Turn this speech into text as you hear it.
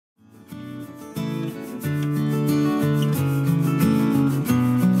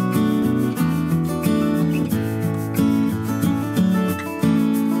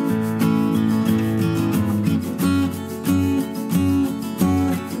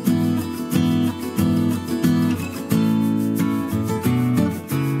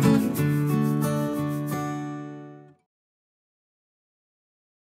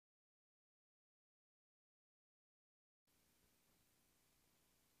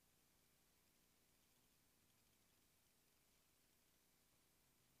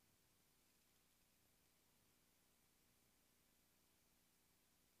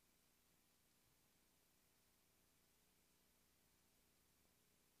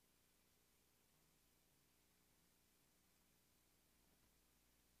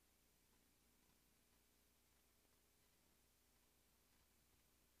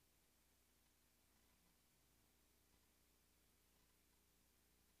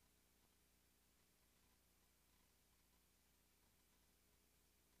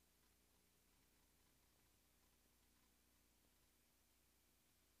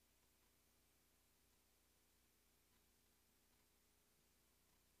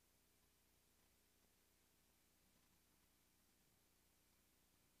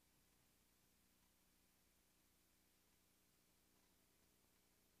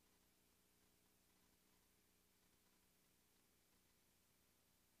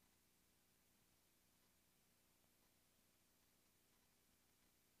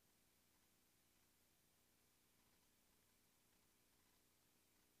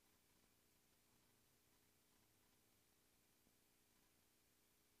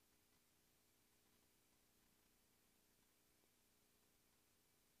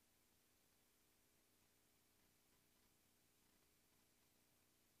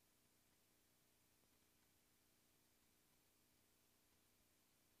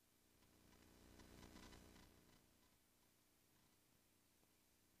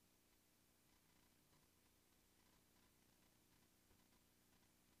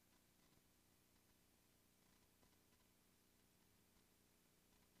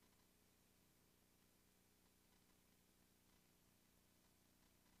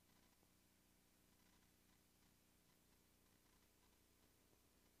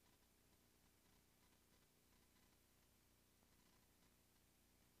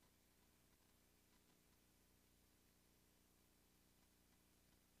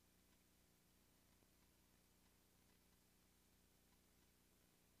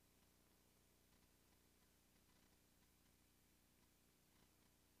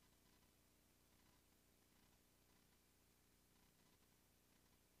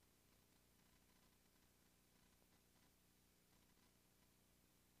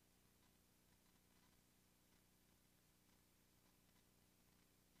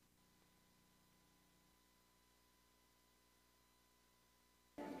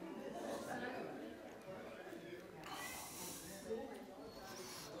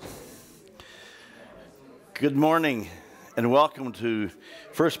Good morning and welcome to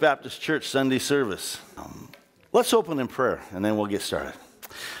First Baptist Church Sunday service. Let's open in prayer and then we'll get started.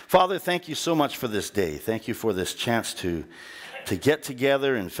 Father, thank you so much for this day. Thank you for this chance to get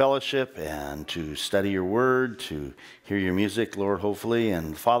together in fellowship and to study your word, to hear your music, Lord, hopefully.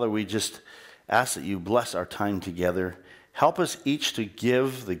 And Father, we just ask that you bless our time together. Help us each to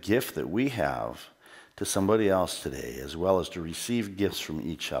give the gift that we have to somebody else today, as well as to receive gifts from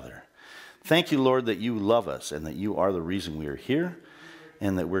each other. Thank you, Lord, that you love us and that you are the reason we are here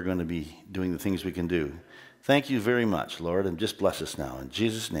and that we're going to be doing the things we can do. Thank you very much, Lord, and just bless us now. In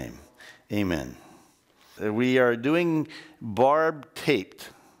Jesus' name, amen. We are doing Barb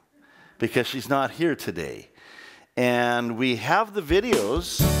taped because she's not here today. And we have the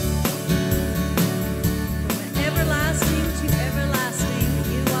videos. From everlasting to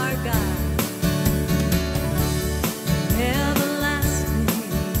everlasting, you are God. Everlasting,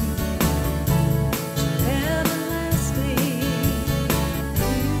 everlasting, you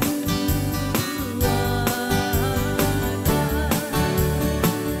are God.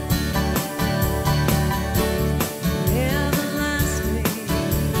 Everlasting, everlasting,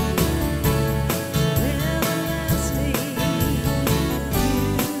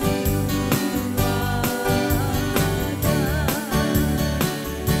 you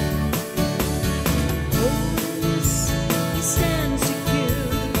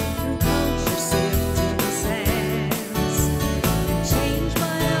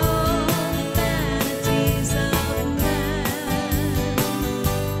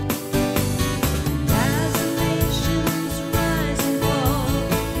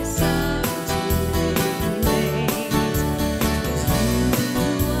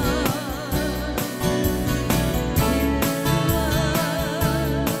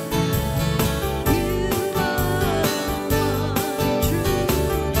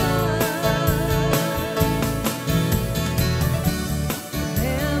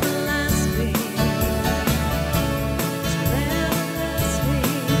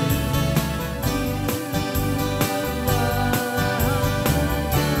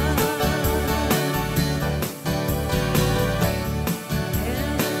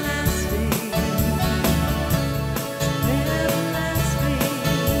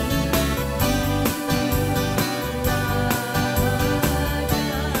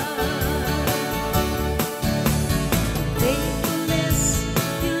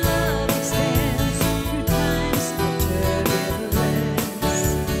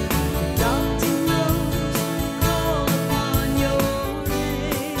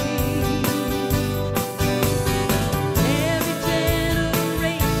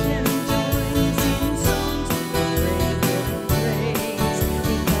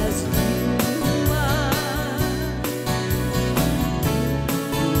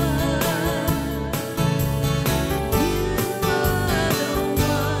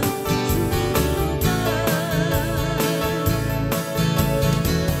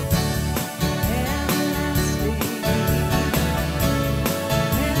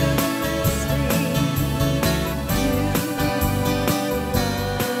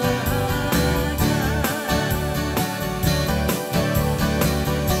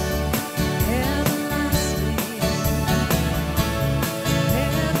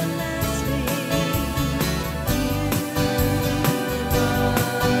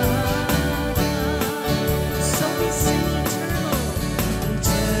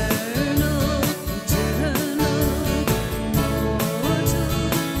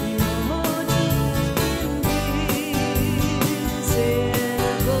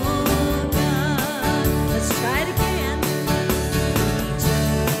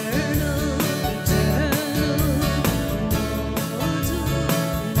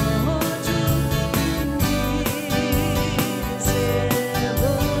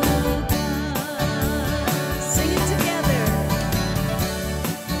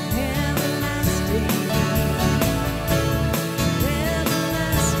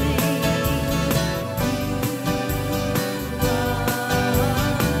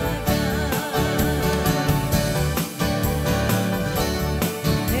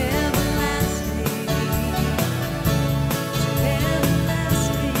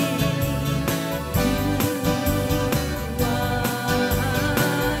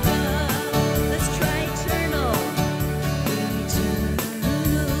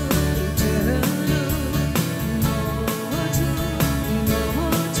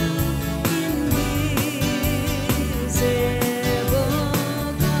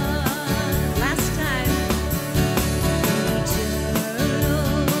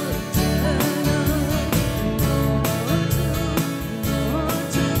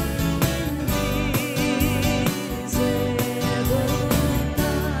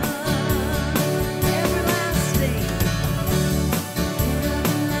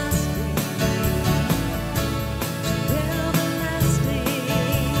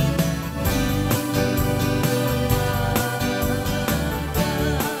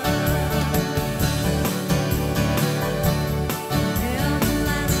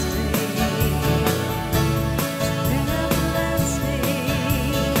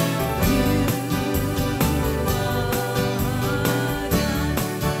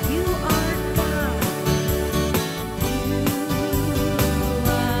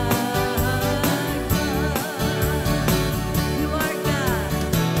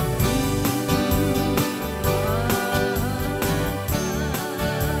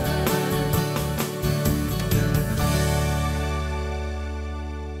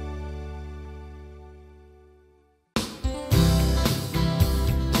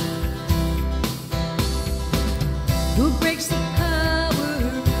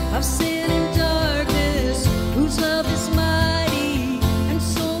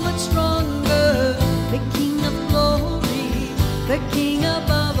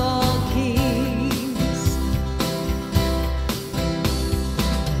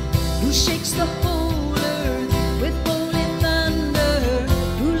shakes the whole earth with holy thunder,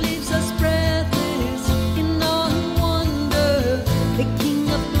 who leaves us breathless in awe and wonder, the King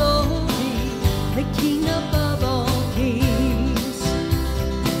of glory, the King above all kings.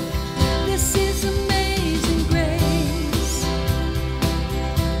 This is amazing grace.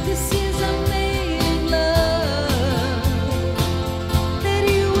 This is amazing love, that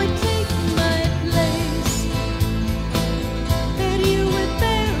you would take my place, that you would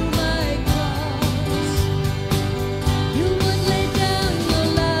bear my cross, you would lay down your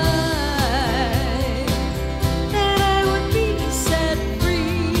life, that I would be set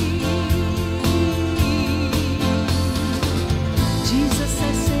free. Jesus,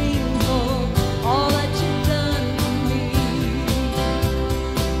 I sing for all that you've done for me.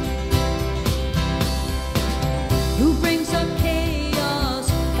 Who brings our chaos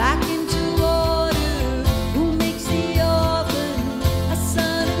back into order, who makes the orphan a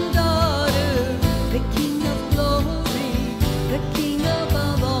son and daughter, the King of glory, the King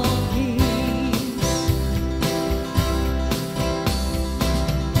above all kings.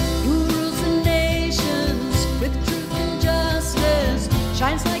 Who rules the nations with truth and justice,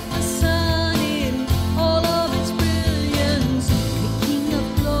 shines like the sun in all of its brilliance, the King of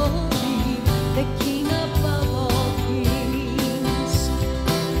glory, the King above all kings.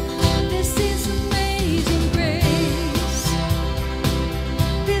 This is amazing grace.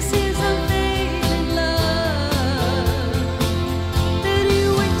 This is amazing love, that you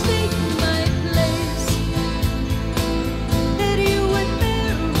would take my place, that you would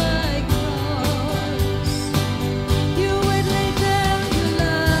bear my cross, you would lay down your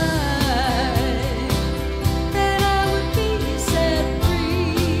life, that I would be set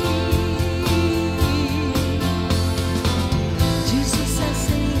free. Jesus, I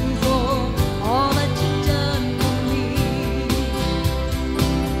sing for all that you've done for me.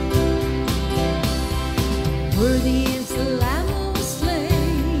 Worthy is the Lamb who was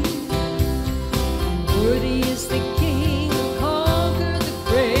slain, worthy is the King who conquered the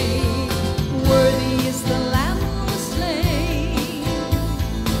grave. Worthy is the Lamb who was slain,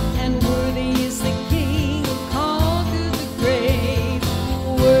 and worthy is the King who conquered the grave.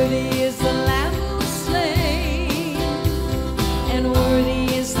 Worthy is the Lamb who was slain, and worthy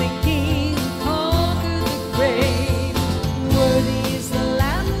is the King who conquered the grave. Worthy is the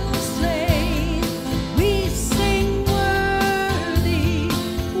Lamb who was slain. We sing worthy,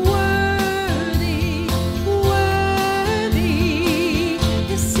 worthy, worthy.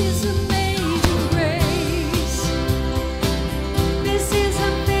 This is amazing grace. This is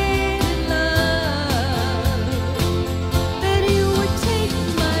amazing love, that you would take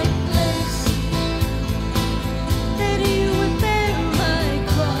my place, that you would bear my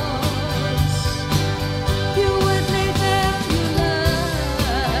cross, you would lay down your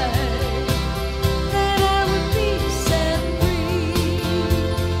life, that I would be set free.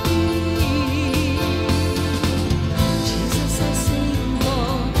 Jesus, I sing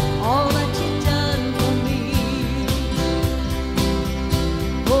for all that you've done for me.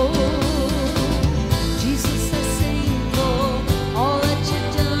 Oh, Jesus, I sing for all that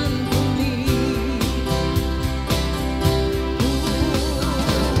you've done for me.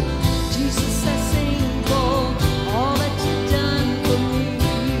 Jesus, I sing for all that you've done for me.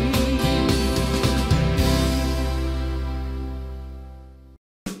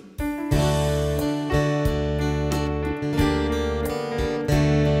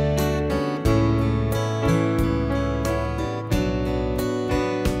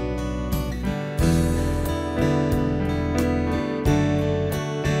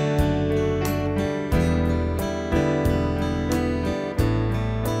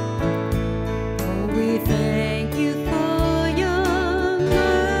 We thank you for your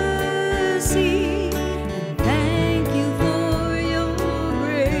mercy, and thank you for your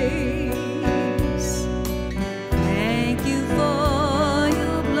grace. Thank you for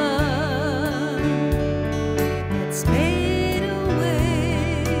your blood that's made a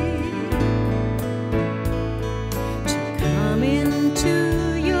way to come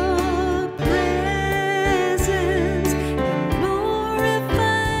into your presence and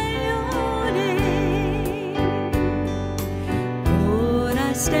glorify your name. Lord,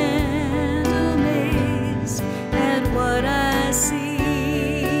 I stand amazed at what I see.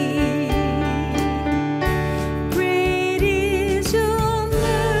 Great is your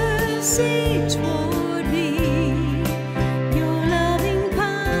mercy toward me, your loving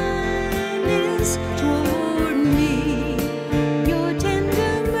kindness toward me, your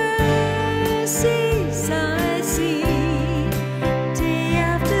tender mercies I see day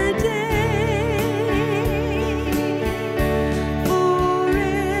after day.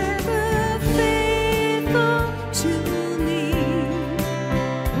 Forever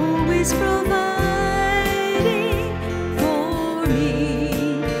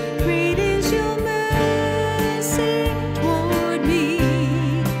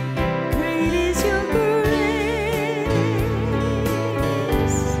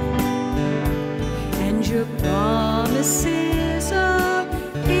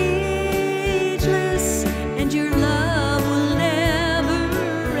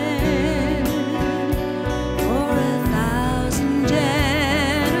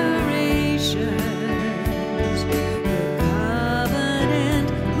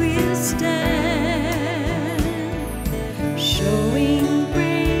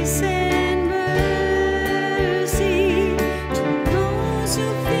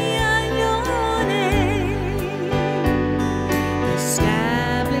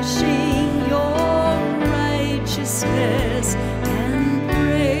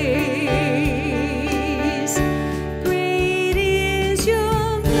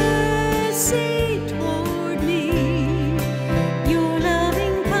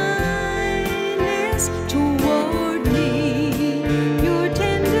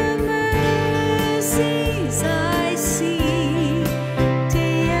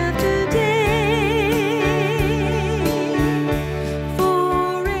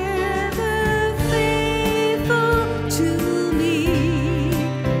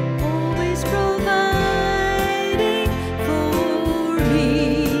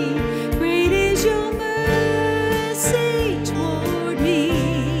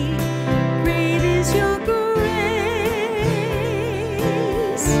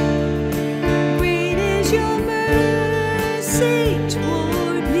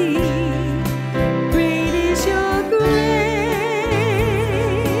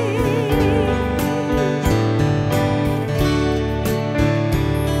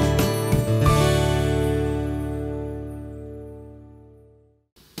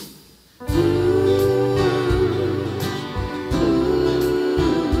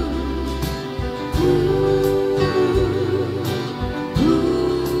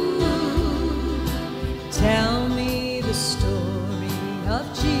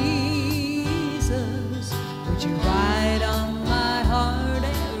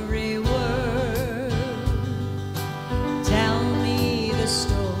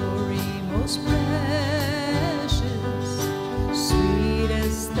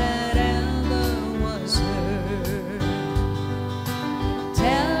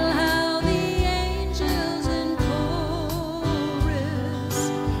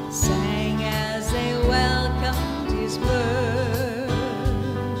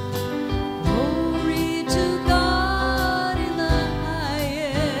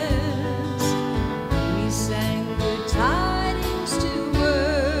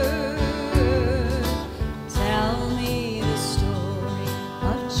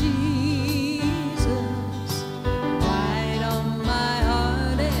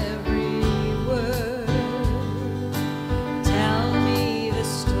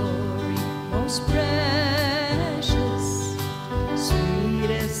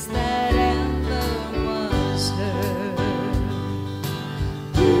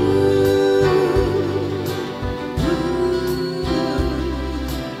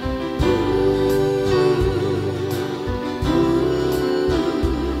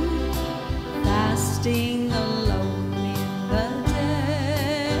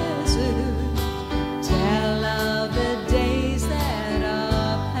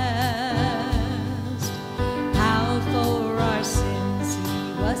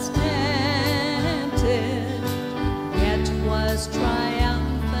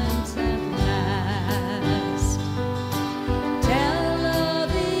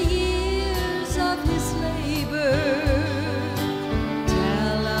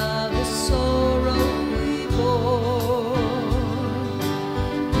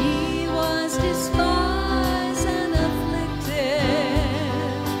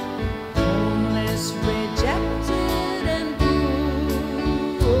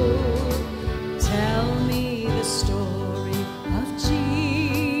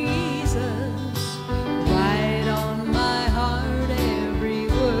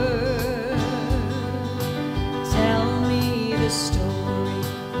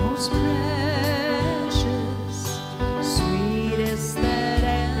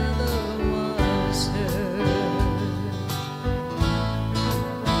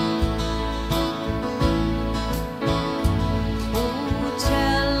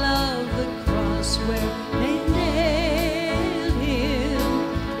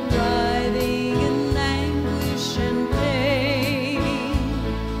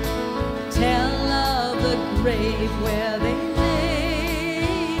grave where they laid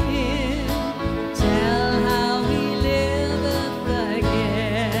him, tell how he liveth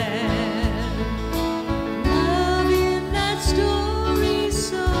again. Love in that story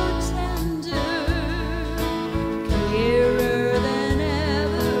so tender, clearer than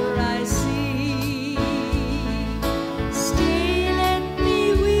ever I see. Stay, let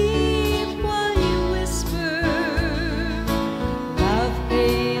me weep while you whisper, love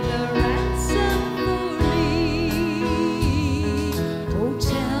paid the ransom for me. Oh,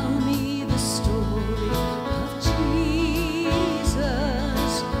 tell me the story of Jesus,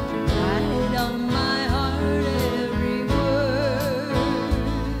 write on my heart every word.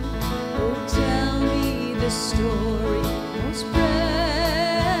 Oh, tell me the story most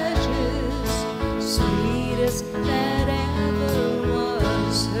precious, sweetest that ever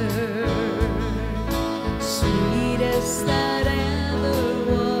was heard, sweetest that ever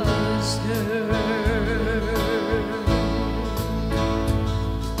was heard.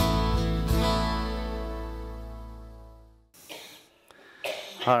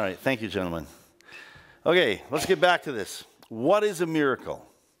 All right, thank you, gentlemen. Okay, let's get back to this. What is a miracle?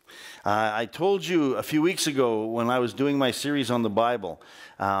 I told you a few weeks ago when I was doing my series on the Bible,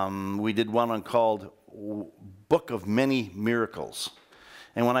 we did one on called Book of Many Miracles.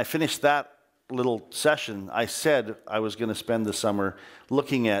 And when I finished that little session, I said I was going to spend the summer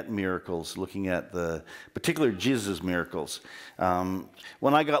looking at miracles, looking at the particular Jesus miracles.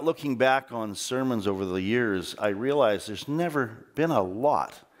 When I got looking back on sermons over the years, I realized there's never been a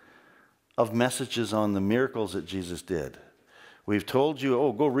lot of messages on the miracles that Jesus did. We've told you,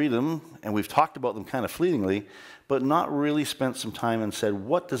 oh, go read them, and we've talked about them kind of fleetingly, but not really spent some time and said,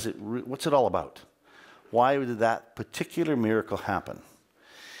 what's it all about? Why did that particular miracle happen?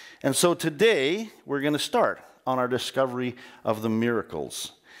 And so today, we're going to start on our discovery of the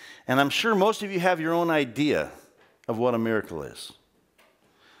miracles. And I'm sure most of you have your own idea of what a miracle is.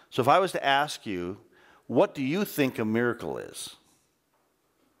 So if I was to ask you, what do you think a miracle is?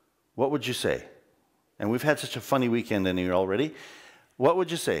 What would you say? And we've had such a funny weekend in here already. What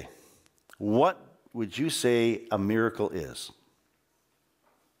would you say? What would you say a miracle is?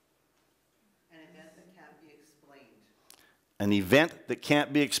 An event that can't be explained. An event that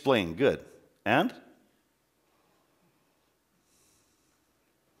can't be explained. Good. And?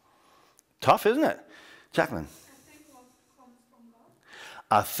 Tough, isn't it? Jacqueline?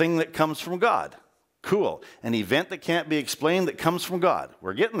 A thing that comes from God. Cool. An event that can't be explained that comes from God.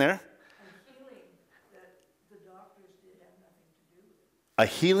 We're getting there. A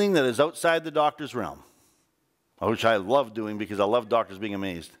healing that is outside the doctor's realm, which I love doing because I love doctors being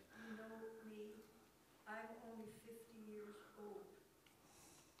amazed. You know me, I'm only 50 years old.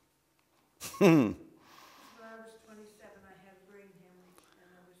 When I was 27, I had brain hemorrhage,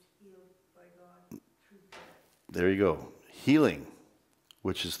 and I was healed by God through prayer. There you go. Healing,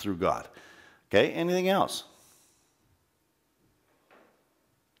 which is through God. Okay, anything else?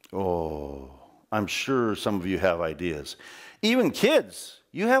 Oh, I'm sure some of you have ideas. Even kids,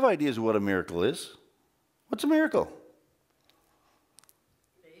 you have ideas of what a miracle is. What's a miracle?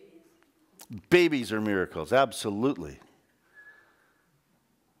 Babies are miracles, absolutely.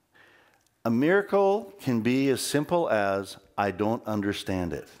 A miracle can be as simple as, I don't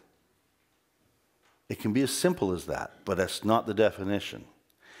understand it. It can be as simple as that, but that's not the definition.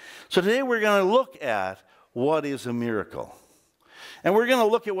 So today we're going to look at what is a miracle. And we're going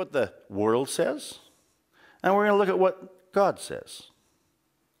to look at what the world says, and we're going to look at what God says.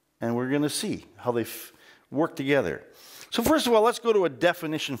 And we're going to see how they work together. So first of all, let's go to a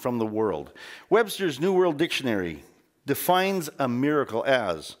definition from the world. Webster's New World Dictionary defines a miracle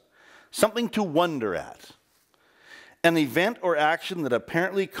as something to wonder at, an event or action that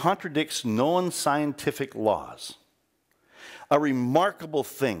apparently contradicts known scientific laws, a remarkable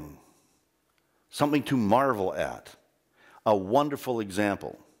thing, something to marvel at, a wonderful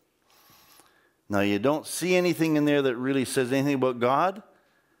example. Now, you don't see anything in there that really says anything about God,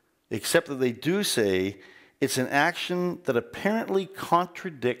 except that they do say it's an action that apparently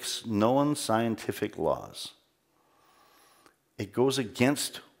contradicts known scientific laws. It goes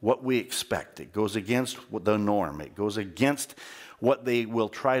against what we expect. It goes against the norm. It goes against what they will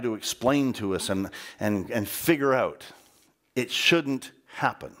try to explain to us and figure out. It shouldn't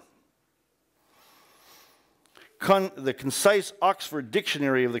happen. The concise Oxford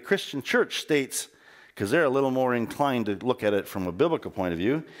Dictionary of the Christian Church states, because they're a little more inclined to look at it from a biblical point of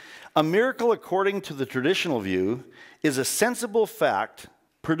view, a miracle, according to the traditional view, is a sensible fact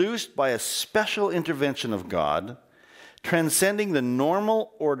produced by a special intervention of God, transcending the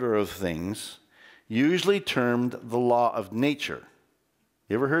normal order of things, usually termed the law of nature.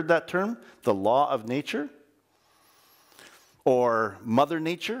 You ever heard that term? The law of nature? or Mother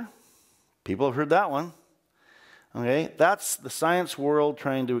Nature. People have heard that one. Okay, that's the science world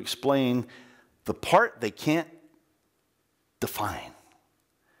trying to explain the part they can't define.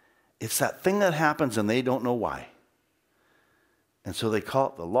 It's that thing that happens and they don't know why. And so they call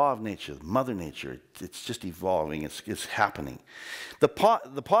it the law of nature, Mother Nature. It's just evolving, it's happening. The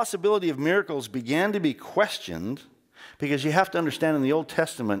possibility of miracles began to be questioned because you have to understand in the Old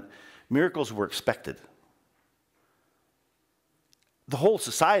Testament, miracles were expected. The whole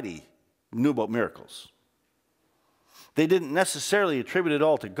society knew about miracles. They didn't necessarily attribute it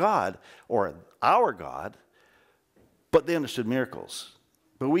all to God or our God, but they understood miracles.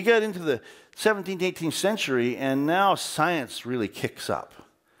 But we get into the 17th, 18th century, and now science really kicks up.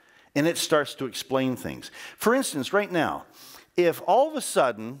 And it starts to explain things. For instance, right now, if all of a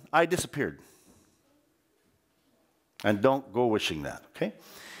sudden I disappeared, and don't go wishing that, okay?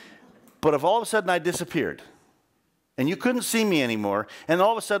 But if all of a sudden I disappeared, and you couldn't see me anymore, and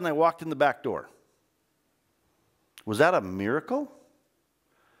all of a sudden I walked in the back door, was that a miracle?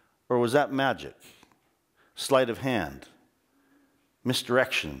 Or was that magic? Sleight of hand?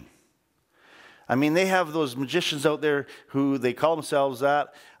 Misdirection? I mean, they have those magicians out there who they call themselves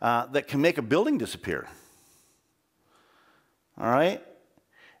that can make a building disappear. All right?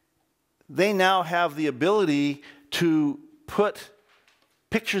 They now have the ability to put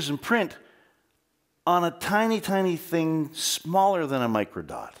pictures in print on a tiny, tiny thing smaller than a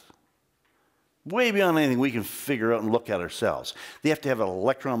microdot. Way beyond anything we can figure out and look at ourselves. They have to have an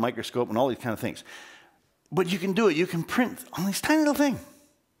electron microscope and all these kind of things. But you can do it. You can print on this tiny little thing.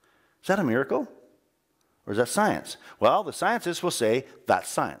 Is that a miracle? Or is that science? Well, the scientists will say that's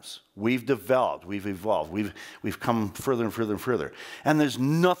science. We've developed, we've evolved, we've come further and further and further. And there's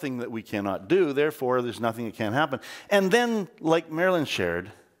nothing that we cannot do, therefore there's nothing that can't happen. And then, like Marilyn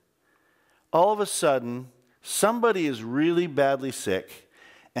shared, all of a sudden, somebody is really badly sick,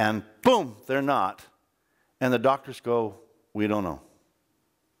 and boom, they're not. And the doctors go, we don't know.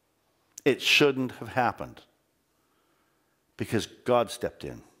 It shouldn't have happened because God stepped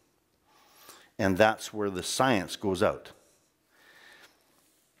in. And that's where the science goes out.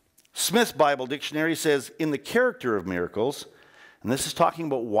 Smith's Bible Dictionary says, in the character of miracles, and this is talking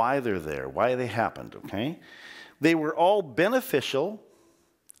about why they're there, why they happened, okay? They were all beneficial,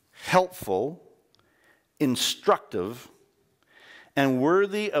 helpful, instructive, and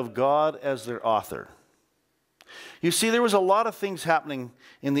worthy of God as their author. You see, there was a lot of things happening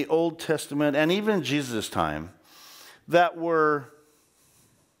in the Old Testament and even in Jesus' time that were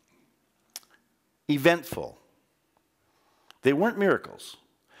eventful. They weren't miracles,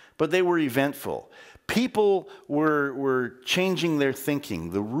 but they were eventful. People were changing their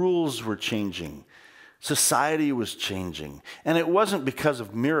thinking. The rules were changing. Society was changing. And it wasn't because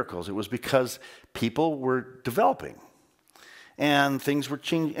of miracles. It was because people were developing. And things were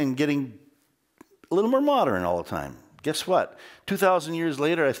changing and getting a little more modern all the time. Guess what? 2,000 years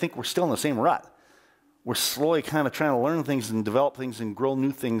later, I think we're still in the same rut. We're slowly kind of trying to learn things and develop things and grow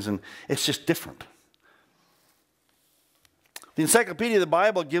new things, and it's just different. The Encyclopedia of the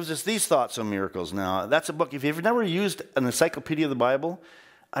Bible gives us these thoughts on miracles now. That's a book. If you've never used an Encyclopedia of the Bible,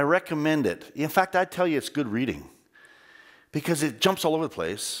 I recommend it. In fact, I tell you it's good reading because it jumps all over the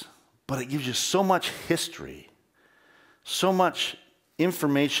place, but it gives you so much history, so much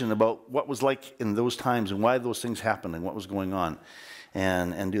information about what was like in those times and why those things happened and what was going on,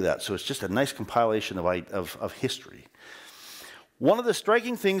 and do that. So it's just a nice compilation of history. One of the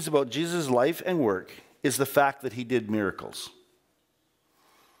striking things about Jesus' life and work is the fact that he did miracles.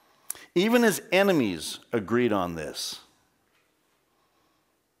 Even his enemies agreed on this.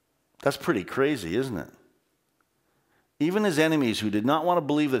 That's pretty crazy, isn't it? Even his enemies who did not want to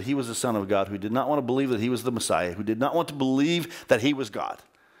believe that he was the Son of God, who did not want to believe that he was the Messiah, who did not want to believe that he was God,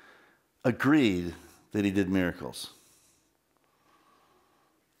 agreed that he did miracles.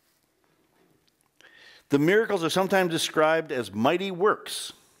 The miracles are sometimes described as mighty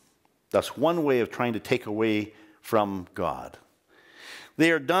works. That's one way of trying to take away from God.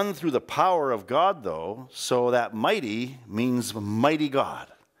 They are done through the power of God, though, so that mighty means mighty God.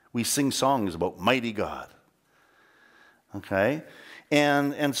 We sing songs about mighty God. Okay?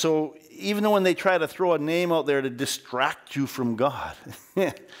 And so even when they try to throw a name out there to distract you from God,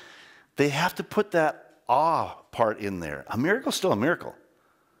 they have to put that awe part in there. A miracle's still a miracle.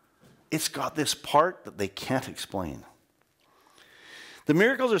 It's got this part that they can't explain. The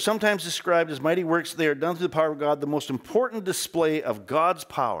miracles are sometimes described as mighty works. They are done through the power of God, the most important display of God's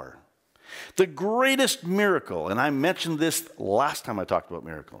power. The greatest miracle, and I mentioned this last time I talked about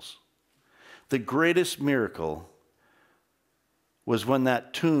miracles, the greatest miracle was when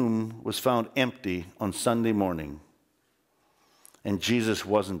that tomb was found empty on Sunday morning. and Jesus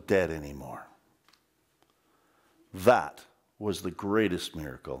wasn't dead anymore. That was the greatest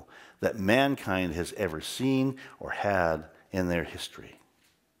miracle that mankind has ever seen or had in their history.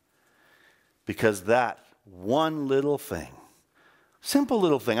 Because that one little thing, simple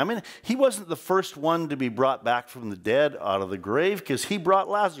little thing. I mean, he wasn't the first one to be brought back from the dead out of the grave, because he brought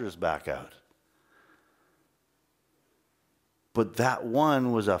Lazarus back out. But that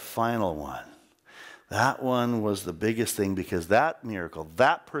one was a final one. That one was the biggest thing, because that miracle,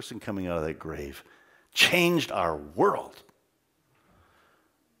 that person coming out of that grave, changed our world.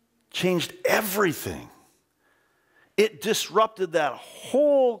 Changed everything. It disrupted that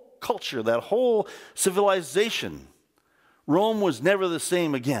whole culture, that whole civilization. Rome was never the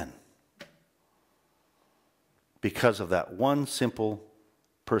same again because of that one simple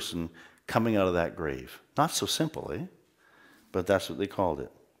person coming out of that grave. Not so simple, eh? But that's what they called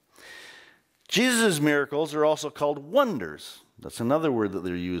it. Jesus' miracles are also called wonders. That's another word that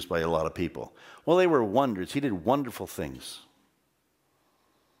they're used by a lot of people. Well, they were wonders. He did wonderful things.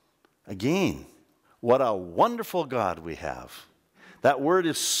 Again, what a wonderful God we have. That word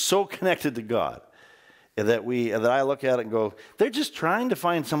is so connected to God that I look at it and go, they're just trying to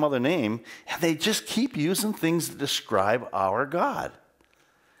find some other name, and they just keep using things that describe our God.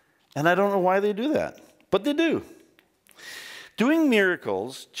 And I don't know why they do that, but they do. Doing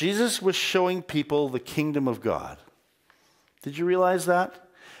miracles, Jesus was showing people the kingdom of God. Did you realize that?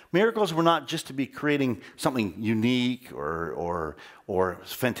 Miracles were not just to be creating something unique or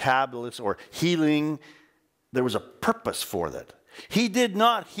fantabulous or healing. There was a purpose for that. He did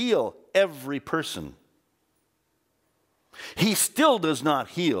not heal every person. He still does not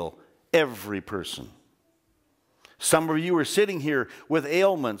heal every person. Some of you are sitting here with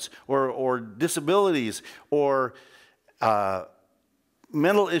ailments or disabilities or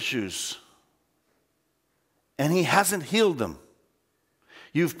mental issues, and he hasn't healed them.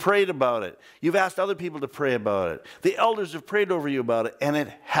 You've prayed about it. You've asked other people to pray about it. The elders have prayed over you about it, and it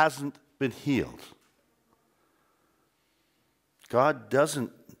hasn't been healed. God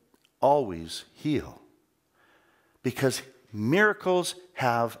doesn't always heal because miracles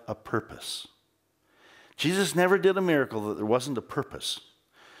have a purpose. Jesus never did a miracle that there wasn't a purpose.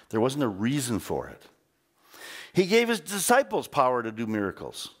 There wasn't a reason for it. He gave his disciples power to do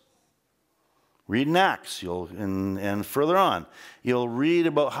miracles. Read in Acts, and further on, you'll read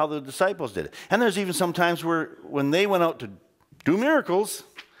about how the disciples did it. And there's even some times where when they went out to do miracles,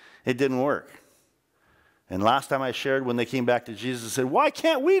 it didn't work. And last time I shared, when they came back to Jesus and said, why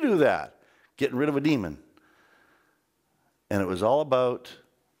can't we do that? Getting rid of a demon. And it was all about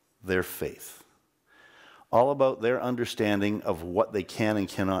their faith. All about their understanding of what they can and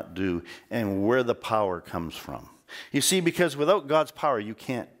cannot do and where the power comes from. You see, because without God's power, you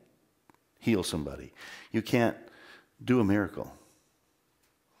can't heal somebody. You can't do a miracle.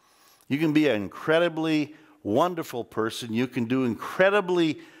 You can be an incredibly wonderful person. You can do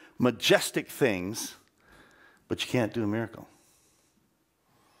incredibly majestic things, but you can't do a miracle.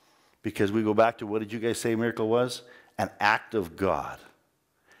 Because we go back to, what did you guys say a miracle was? An act of God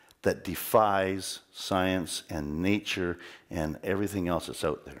that defies science and nature and everything else that's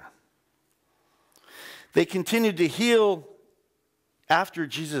out there. They continued to heal after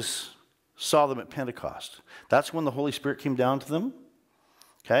Jesus saw them at Pentecost. That's when the Holy Spirit came down to them.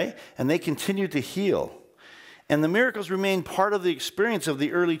 Okay? And they continued to heal. And the miracles remained part of the experience of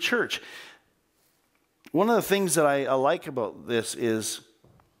the early church. One of the things that I like about this is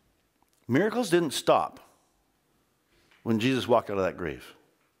miracles didn't stop when Jesus walked out of that grave.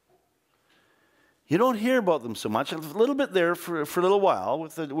 You don't hear about them so much. A little bit there for a little while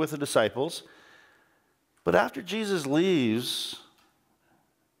with the disciples. But after Jesus leaves,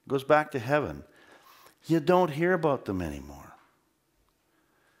 goes back to heaven, you don't hear about them anymore.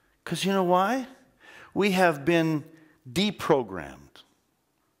 Because you know why? We have been deprogrammed.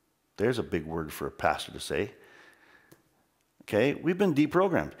 There's a big word for a pastor to say. Okay, we've been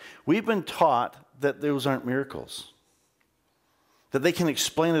deprogrammed. We've been taught that those aren't miracles. That they can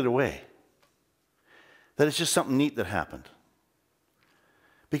explain it away. That it's just something neat that happened.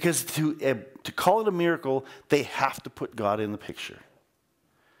 Because to call it a miracle, they have to put God in the picture.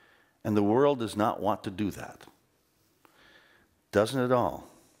 And the world does not want to do that. Doesn't at all.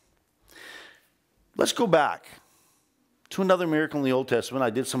 Let's go back to another miracle in the Old Testament. I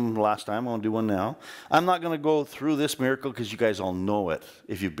did some last time. I want to do one now. I'm not going to go through this miracle because you guys all know it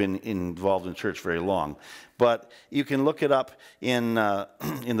if you've been involved in church very long. But you can look it up in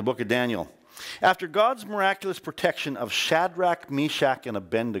the book of Daniel. After God's miraculous protection of Shadrach, Meshach, and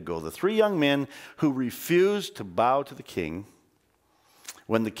Abednego, the three young men who refused to bow to the king,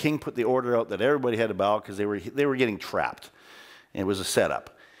 when the king put the order out that everybody had to bow because they were getting trapped. It was a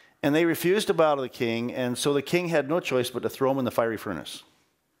setup. And they refused to bow to the king, and so the king had no choice but to throw them in the fiery furnace.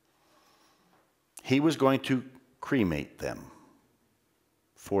 He was going to cremate them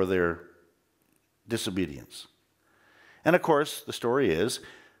for their disobedience. And of course, the story is,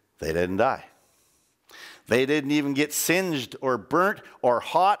 they didn't die. They didn't even get singed or burnt or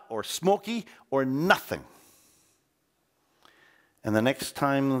hot or smoky or nothing. And the next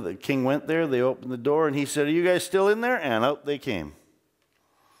time the king went there, they opened the door and he said, "Are you guys still in there?" And out they came.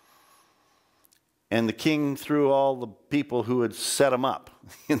 And the king threw all the people who had set them up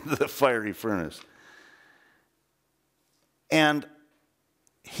into the fiery furnace. And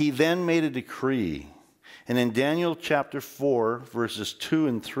he then made a decree. And in Daniel chapter 4, verses 2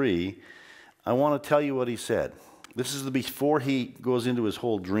 and 3, I want to tell you what he said. This is before he goes into his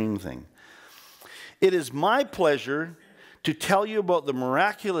whole dream thing. "It is my pleasure to tell you about the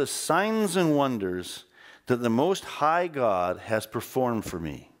miraculous signs and wonders that the Most High God has performed for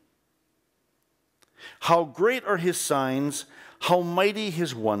me. How great are his signs, how mighty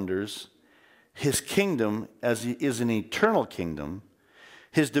his wonders. His kingdom is an eternal kingdom.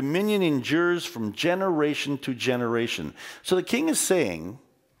 His dominion endures from generation to generation." So the king is saying,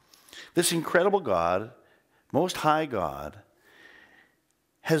 this incredible God, Most High God,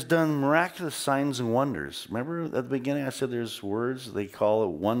 has done miraculous signs and wonders. Remember at the beginning I said there's words, they call it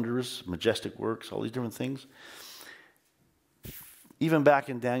wonders, majestic works, all these different things. Even back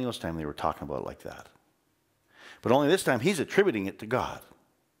in Daniel's time they were talking about it like that. But only this time he's attributing it to God.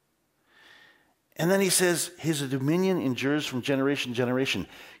 And then he says, his dominion endures from generation to generation.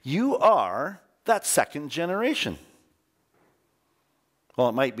 You are that second generation. Well,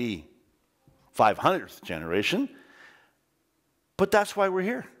 it might be 500th generation, but that's why we're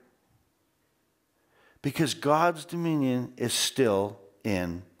here. Because God's dominion is still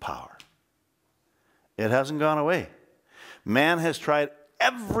in power. It hasn't gone away. Man has tried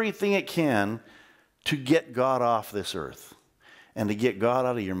everything it can to get God off this earth. And to get God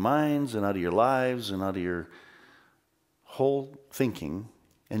out of your minds and out of your lives and out of your whole thinking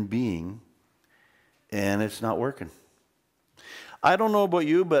and being. And it's not working. I don't know about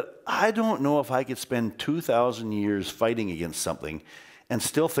you, but I don't know if I could spend 2,000 years fighting against something and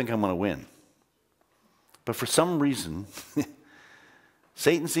still think I'm going to win. But for some reason,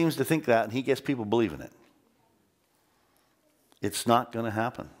 Satan seems to think that and he gets people believing it. It's not going to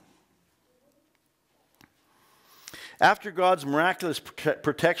happen. After God's miraculous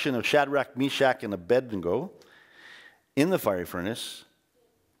protection of Shadrach, Meshach, and Abednego in the fiery furnace,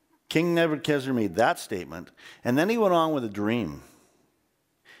 King Nebuchadnezzar made that statement, and then he went on with a dream.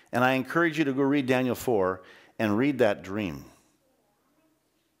 And I encourage you to go read Daniel 4 and read that dream,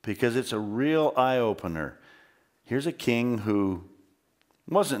 because it's a real eye-opener. Here's a king who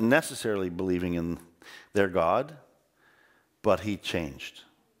wasn't necessarily believing in their God, but he changed.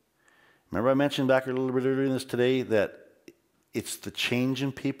 Remember I mentioned back a little bit earlier in this today that it's the change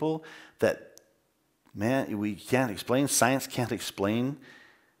in people that, man, we can't explain. Science can't explain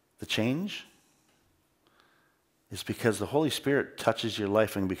the change. It's because the Holy Spirit touches your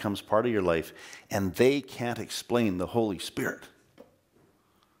life and becomes part of your life, and they can't explain the Holy Spirit.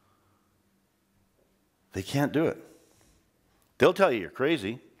 They can't do it. They'll tell you you're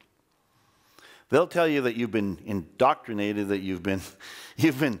crazy. They'll tell you that you've been indoctrinated, that you've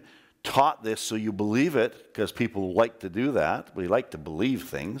been taught this so you believe it, because people like to do that. We like to believe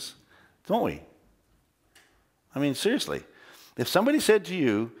things, don't we? I mean, seriously. If somebody said to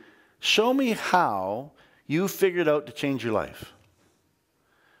you, "Show me how you figured out to change your life,"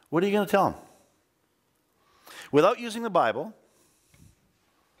 what are you going to tell them? Without using the Bible,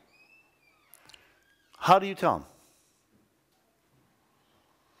 how do you tell them?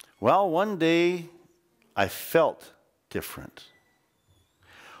 Well, one day I felt different.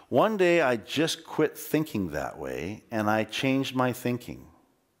 One day I just quit thinking that way and I changed my thinking.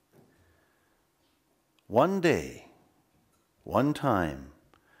 One day, one time,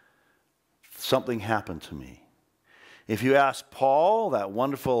 something happened to me. If you ask Paul, that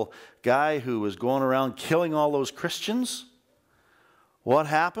wonderful guy who was going around killing all those Christians, what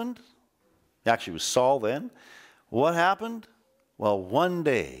happened? Actually, it was Saul then. What happened? Well, one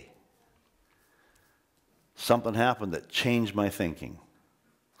day, something happened that changed my thinking.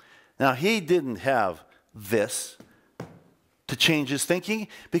 Now, he didn't have this to change his thinking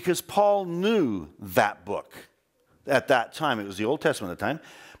because Paul knew that book at that time. It was the Old Testament at the time.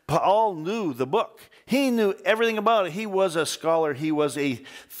 Paul knew the book. He knew everything about it. He was a scholar. He was a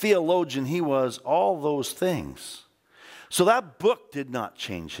theologian. He was all those things. So that book did not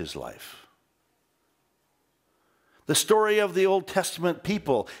change his life. The story of the Old Testament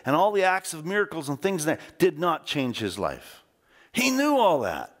people and all the acts of miracles and things there did not change his life. He knew all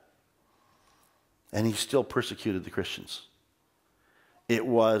that. And he still persecuted the Christians. It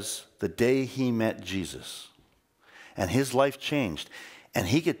was the day he met Jesus. And his life changed. And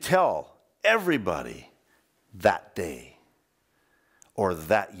he could tell everybody that day, or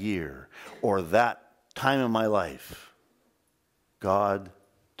that year, or that time in my life, God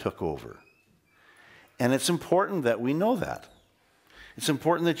took over. And it's important that we know that. It's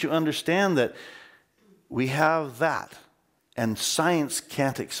important that you understand that we have that, and science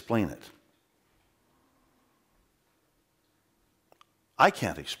can't explain it. I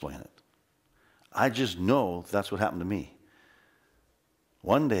can't explain it. I just know that's what happened to me.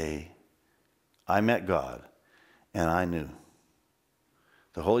 One day, I met God, and I knew.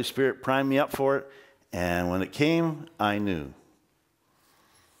 The Holy Spirit primed me up for it, and when it came, I knew.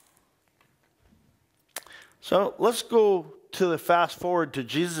 So let's go to the fast forward to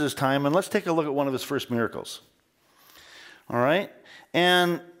Jesus' time, and let's take a look at one of his first miracles. All right?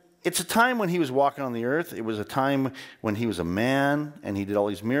 And it's a time when he was walking on the earth. It was a time when he was a man, and he did all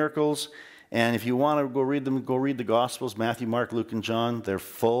these miracles. And if you want to go read them, go read the Gospels, Matthew, Mark, Luke, and John. They're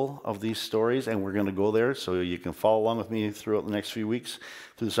full of these stories, and we're going to go there so you can follow along with me throughout the next few weeks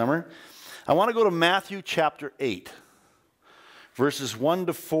through the summer. I want to go to Matthew chapter 8, verses 1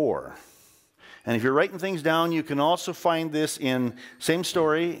 to 4. And if you're writing things down, you can also find this in, same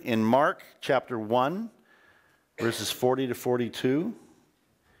story, in Mark chapter 1, verses 40 to 42,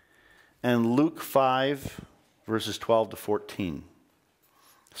 and Luke 5, verses 12 to 14.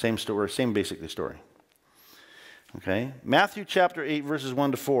 Same story, same basically story. Okay? Matthew chapter 8, verses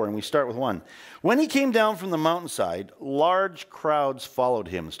 1 to 4, and we start with 1. When he came down from the mountainside, large crowds followed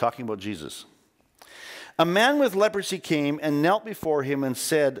him. It's talking about Jesus. A man with leprosy came and knelt before him and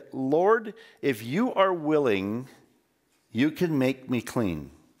said, Lord, if you are willing, you can make me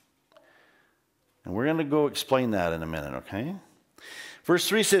clean. And we're going to go explain that in a minute, okay? Verse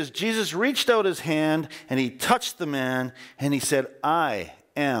 3 says, Jesus reached out his hand and he touched the man and he said, I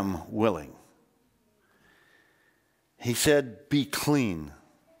am willing. He said, be clean.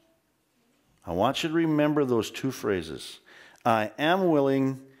 I want you to remember those two phrases. I am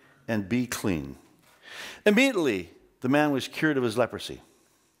willing and be clean. Immediately, the man was cured of his leprosy.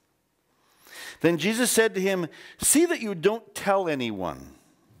 Then Jesus said to him, see that you don't tell anyone.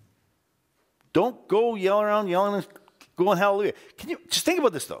 Don't go yelling around, yelling and going hallelujah. Can you just think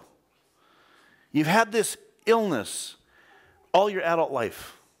about this though? You've had this illness all your adult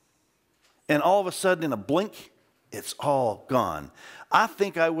life. And all of a sudden, in a blink, it's all gone. I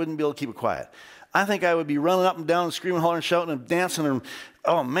think I wouldn't be able to keep it quiet. I think I would be running up and down and screaming, hollering, shouting, and dancing. And,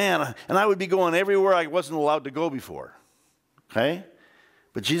 oh, man. And I would be going everywhere I wasn't allowed to go before. Okay?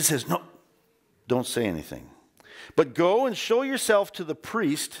 But Jesus says, no, don't say anything. But go and show yourself to the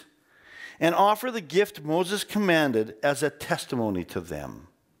priest and offer the gift Moses commanded as a testimony to them.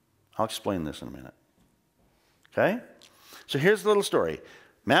 I'll explain this in a minute. Okay? So here's the little story.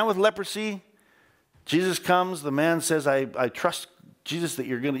 Man with leprosy, Jesus comes, the man says, I trust Jesus that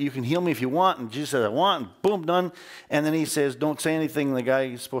you can heal me if you want. And Jesus says, I want, and boom, done. And then he says, don't say anything. The guy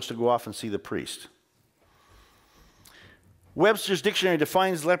is supposed to go off and see the priest. Webster's dictionary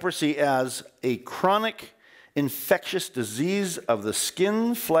defines leprosy as a chronic infectious disease of the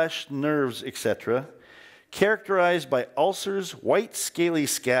skin, flesh, nerves, etc., characterized by ulcers, white scaly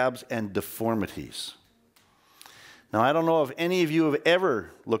scabs, and deformities. Now, I don't know if any of you have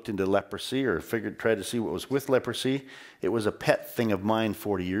ever looked into leprosy or tried to see what was with leprosy. It was a pet thing of mine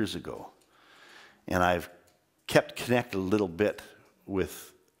 40 years ago. And I've kept connected a little bit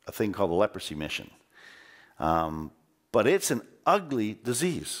with a thing called the Leprosy Mission. But it's an ugly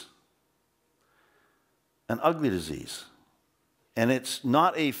disease. An ugly disease. And it's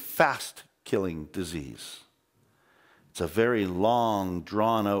not a fast-killing disease. It's a very long,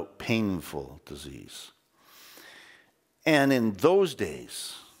 drawn-out, painful disease. And in those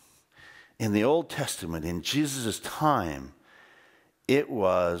days, in the Old Testament, in Jesus' time, it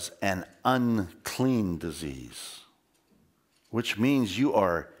was an unclean disease, which means you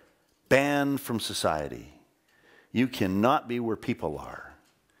are banned from society. You cannot be where people are.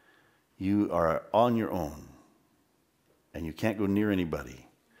 You are on your own, and you can't go near anybody.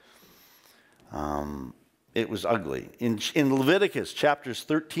 It was ugly. In Leviticus chapters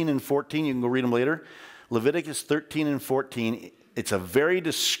 13 and 14, you can go read them later, Leviticus 13 and 14, it's a very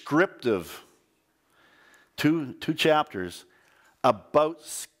descriptive two chapters about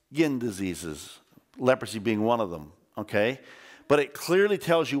skin diseases, leprosy being one of them, okay? But it clearly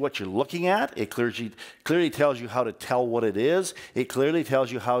tells you what you're looking at. It clearly tells you how to tell what it is. It clearly tells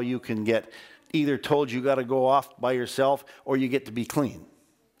you how you can get either told you got to go off by yourself or you get to be clean.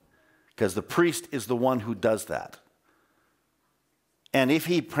 Because the priest is the one who does that. And if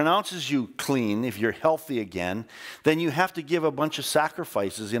he pronounces you clean, if you're healthy again, then you have to give a bunch of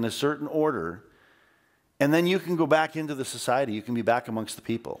sacrifices in a certain order. And then you can go back into the society. You can be back amongst the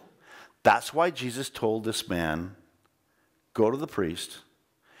people. That's why Jesus told this man, go to the priest,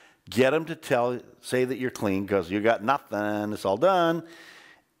 get him to say that you're clean because you got nothing, it's all done,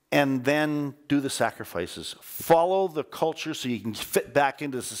 and then do the sacrifices. Follow the culture so you can fit back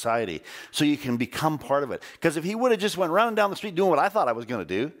into society, so you can become part of it. Because if he would have just went running down the street doing what I thought I was going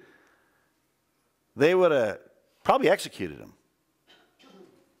to do, they would have probably executed him.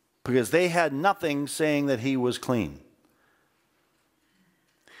 Because they had nothing saying that he was clean.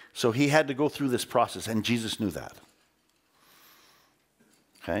 So he had to go through this process, and Jesus knew that.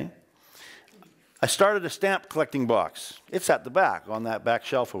 Okay? I started a stamp collecting box. It's at the back, on that back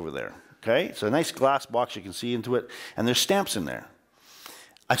shelf over there. Okay? It's a nice glass box, you can see into it, and there's stamps in there.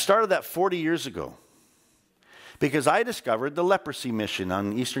 I started that 40 years ago because I discovered the leprosy mission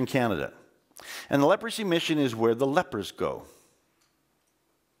on Eastern Canada. And the leprosy mission is where the lepers go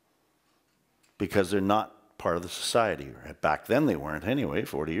because they're not part of the society. Back then they weren't anyway,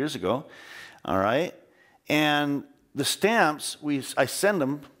 40 years ago. All right? And the stamps, I send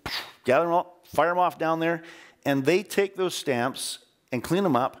them, gather them all, fire them off down there, and they take those stamps and clean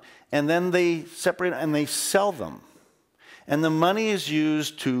them up, and then they separate and they sell them. And the money is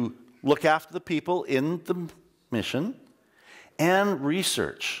used to look after the people in the mission and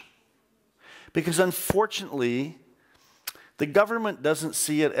research. Because unfortunately, the government doesn't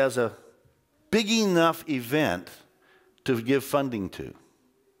see it as a big enough event to give funding to.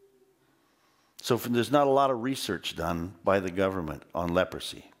 So there's not a lot of research done by the government on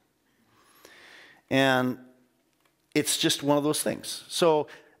leprosy. And it's just one of those things. So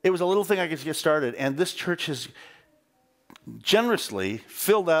it was a little thing I could get started, and this church has generously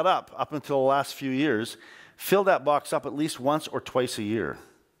filled that up until the last few years, filled that box up at least once or twice a year.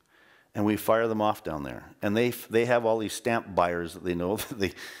 And we fire them off down there. And they have all these stamp buyers that they know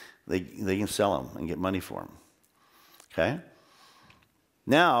that they can sell them and get money for them. Okay?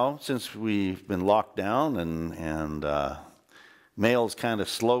 Now, since we've been locked down and mail's kind of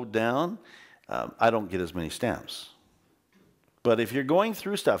slowed down, I don't get as many stamps. But if you're going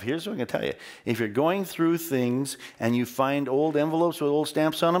through stuff, here's what I'm going to tell you. If you're going through things and you find old envelopes with old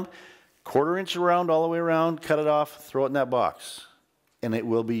stamps on them, 1/4 inch around, all the way around, cut it off, throw it in that box, and it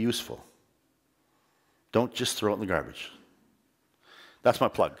will be useful. Don't just throw it in the garbage. That's my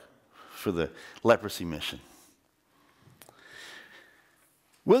plug for the leprosy mission.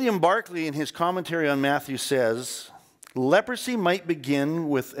 William Barclay, in his commentary on Matthew, says, leprosy might begin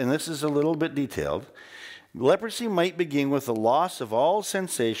with, and this is a little bit detailed, leprosy might begin with the loss of all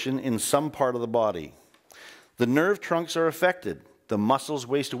sensation in some part of the body. The nerve trunks are affected. The muscles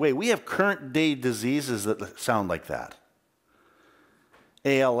waste away. We have current day diseases that sound like that.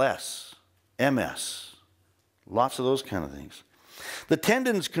 ALS, MS, lots of those kind of things. The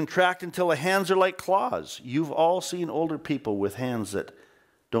tendons contract until the hands are like claws. You've all seen older people with hands that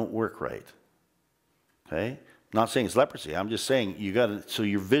don't work right. Okay? Not saying it's leprosy. I'm just saying you got to, so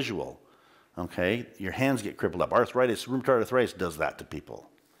you're visual. Okay? Your hands get crippled up. Arthritis, rheumatoid arthritis does that to people.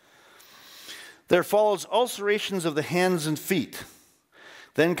 There follows ulcerations of the hands and feet.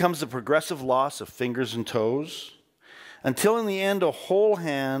 Then comes the progressive loss of fingers and toes, until in the end a whole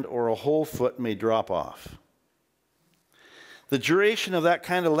hand or a whole foot may drop off. The duration of that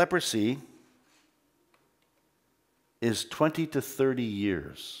kind of leprosy is 20 to 30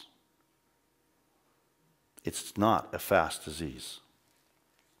 years. It's not a fast disease.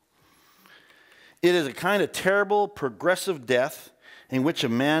 It is a kind of terrible progressive death in which a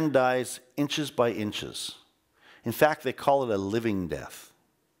man dies inches by inches. In fact, they call it a living death.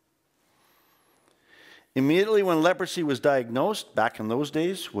 Immediately when leprosy was diagnosed, back in those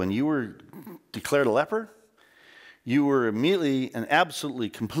days, when you were declared a leper, you were immediately and absolutely,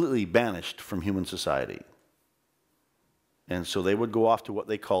 completely banished from human society. And so they would go off to what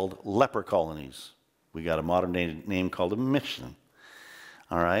they called leper colonies. We got a modern name called a mission.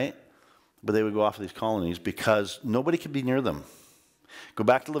 All right? But they would go off to these colonies because nobody could be near them. Go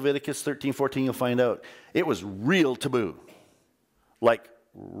back to Leviticus 13:14, you'll find out. It was real taboo. Like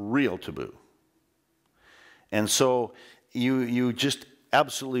real taboo. And so you just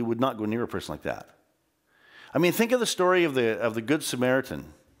absolutely would not go near a person like that. I mean, think of the story of the Good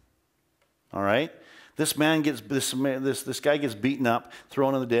Samaritan. All right? This man gets, this guy gets beaten up,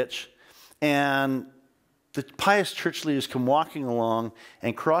 thrown in the ditch, and the pious church leaders come walking along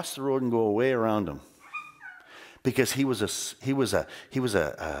and cross the road and go away around him. Because he was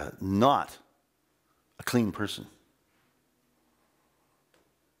not a clean person.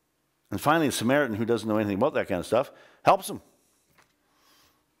 And finally, the Samaritan, who doesn't know anything about that kind of stuff, helps him.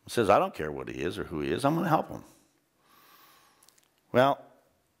 He says, I don't care what he is or who he is. I'm going to help him. Well,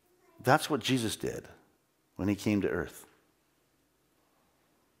 that's what Jesus did when he came to earth.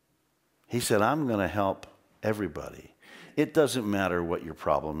 He said, I'm going to help everybody. It doesn't matter what your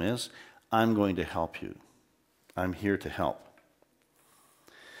problem is. I'm going to help you. I'm here to help.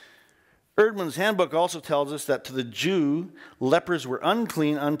 Erdman's Handbook also tells us that to the Jew, lepers were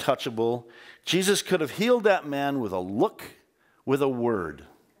unclean, untouchable. Jesus could have healed that man with a look, with a word.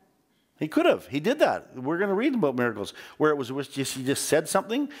 He could have. He did that. We're going to read about miracles where it was just he just said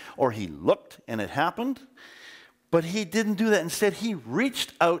something or he looked and it happened. But he didn't do that. Instead, he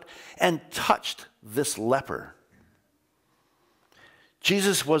reached out and touched this leper.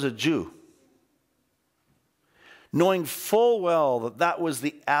 Jesus was a Jew, knowing full well that that was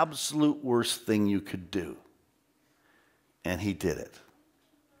the absolute worst thing you could do. And he did it.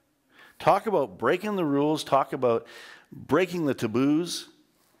 Talk about breaking the rules, talk about breaking the taboos,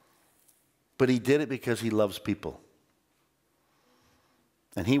 but he did it because he loves people.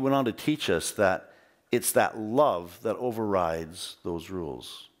 And he went on to teach us that it's that love that overrides those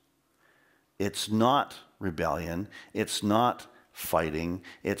rules. It's not rebellion, it's not fighting,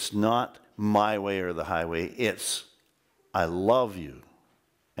 it's not my way or the highway. It's, I love you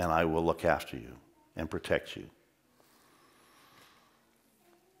and I will look after you and protect you.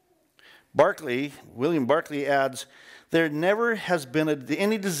 William Barclay adds, there never has been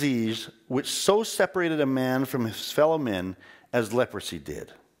any disease which so separated a man from his fellow men as leprosy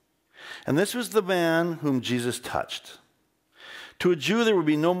did. And this was the man whom Jesus touched. To a Jew, there would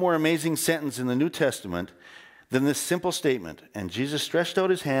be no more amazing sentence in the New Testament than this simple statement, and Jesus stretched out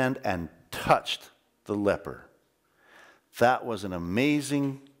his hand and touched the leper. That was an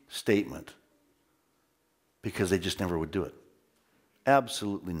amazing statement because they just never would do it.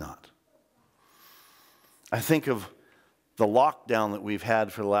 Absolutely not. I think of the lockdown that we've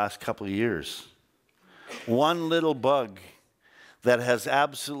had for the last couple of years. One little bug that has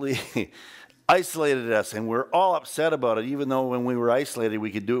absolutely isolated us, and we're all upset about it, even though when we were isolated, we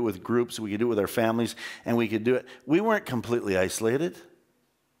could do it with groups, we could do it with our families, and we could do it. We weren't completely isolated.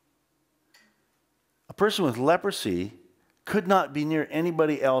 A person with leprosy could not be near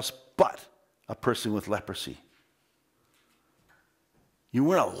anybody else but a person with leprosy. You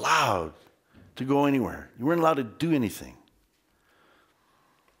weren't allowed to go anywhere. You weren't allowed to do anything.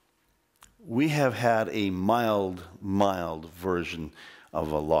 We have had a mild version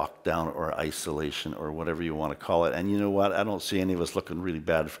of a lockdown or isolation or whatever you want to call it. And you know what? I don't see any of us looking really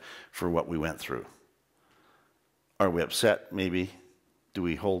bad for what we went through. Are we upset? Maybe. Do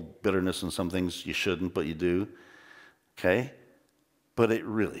we hold bitterness in some things? You shouldn't, but you do. Okay? But it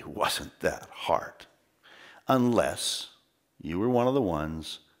really wasn't that hard. Unless you were one of the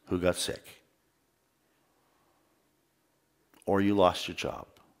ones who got sick. Or you lost your job.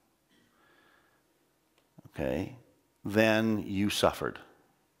 Okay? Then you suffered.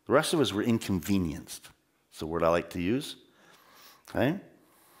 The rest of us were inconvenienced. That's the word I like to use. Okay?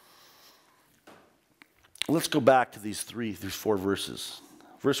 Let's go back to these 4 verses.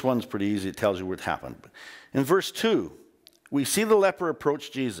 Verse 1 is pretty easy. It tells you what happened. In verse 2, we see the leper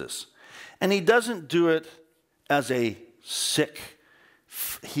approach Jesus. And he doesn't do it as a sick,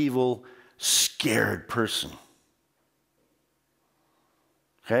 evil, scared person.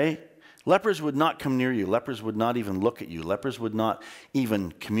 Okay? Lepers would not come near you. Lepers would not even look at you. Lepers would not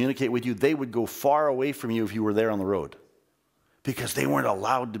even communicate with you. They would go far away from you if you were there on the road because they weren't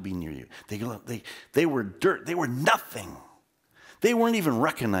allowed to be near you. They were dirt. They were nothing. They weren't even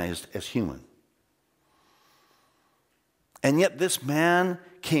recognized as human. And yet this man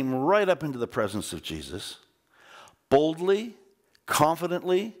came right up into the presence of Jesus, boldly,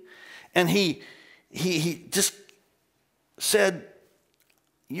 confidently, and he just said,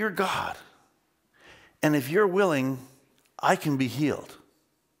 "You're God, and if you're willing, I can be healed."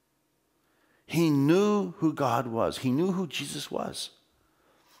 He knew who God was. He knew who Jesus was.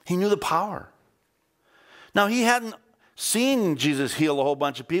 He knew the power. Now, he hadn't seen Jesus heal a whole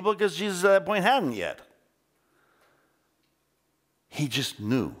bunch of people because Jesus at that point hadn't yet. He just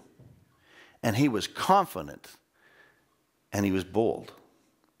knew. And he was confident. And he was bold.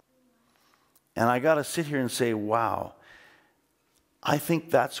 And I got to sit here and say, wow, I think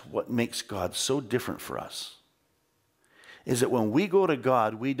that's what makes God so different for us. Is that when we go to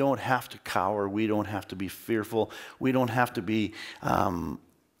God, we don't have to cower. We don't have to be fearful. We don't have to be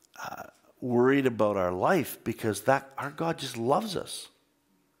worried about our life because our God just loves us.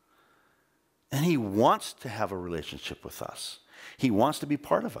 And he wants to have a relationship with us. He wants to be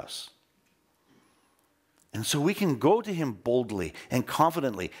part of us. And so we can go to him boldly and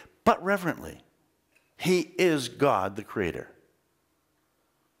confidently, but reverently. He is God, the Creator.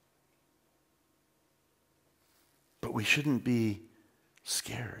 But we shouldn't be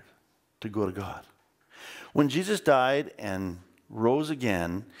scared to go to God. When Jesus died and rose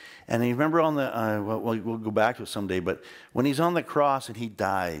again, and you remember on the, we'll go back to it someday, but when he's on the cross and he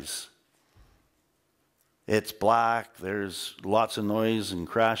dies, it's black, there's lots of noise and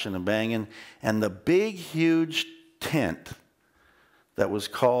crashing and banging, and the big, huge tent that was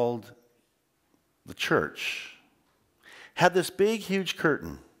called the church had this big, huge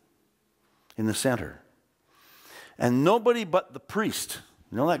curtain in the center. And nobody but the priest,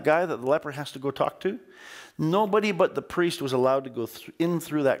 you know that guy that the leper has to go talk to? Nobody but the priest was allowed to go in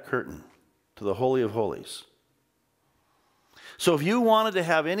through that curtain to the Holy of Holies. So if you wanted to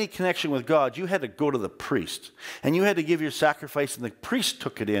have any connection with God, you had to go to the priest. And you had to give your sacrifice, and the priest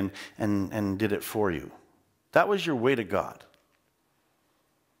took it in and did it for you. That was your way to God.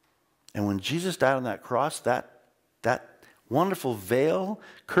 And when Jesus died on that cross, that wonderful veil,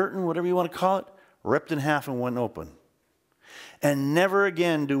 curtain, whatever you want to call it, ripped in half and went open. And never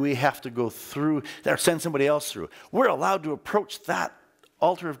again do we have to go through or send somebody else through. We're allowed to approach that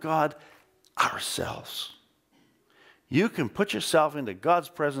altar of God ourselves. You can put yourself into God's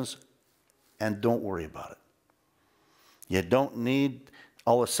presence and don't worry about it. You don't need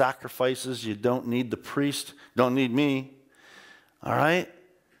all the sacrifices. You don't need the priest. Don't need me. All right?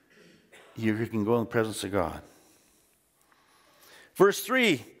 You can go in the presence of God. Verse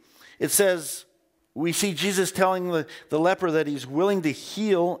 3, it says, we see Jesus telling the leper that he's willing to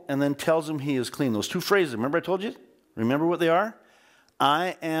heal and then tells him he is clean. Those two phrases, remember I told you? Remember what they are?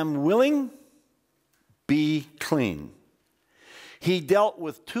 I am willing, be clean. He dealt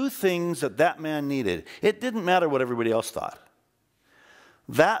with two things that man needed. It didn't matter what everybody else thought.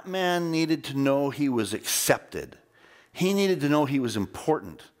 That man needed to know he was accepted. He needed to know he was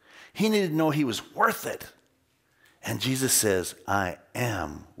important. He needed to know he was worth it. And Jesus says, I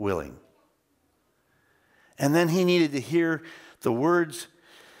am willing. And then he needed to hear the words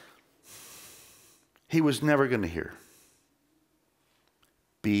he was never going to hear.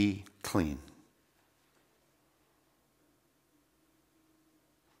 Be clean.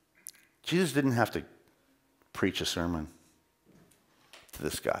 Jesus didn't have to preach a sermon to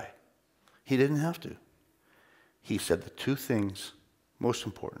this guy. He didn't have to. He said the two things most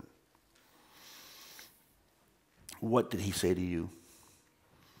important. What did he say to you?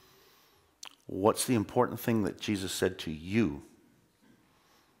 What's the important thing that Jesus said to you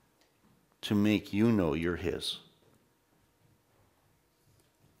to make you know you're his?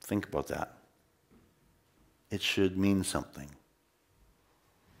 Think about that. It should mean something.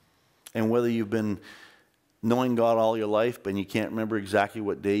 And whether you've been knowing God all your life, but you can't remember exactly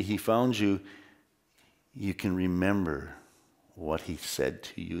what day he found you, you can remember what he said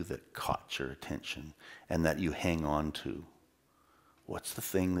to you that caught your attention and that you hang on to. What's the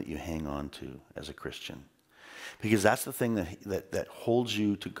thing that you hang on to as a Christian? Because that's the thing that holds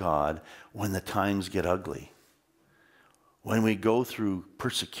you to God when the times get ugly. When we go through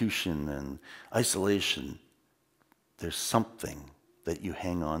persecution and isolation, there's something that you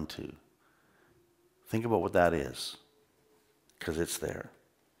hang on to. Think about what that is, because it's there.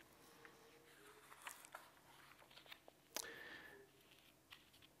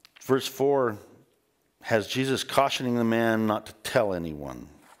 Verse 4 has Jesus cautioning the man not to tell anyone,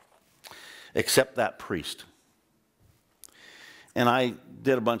 except that priest. And I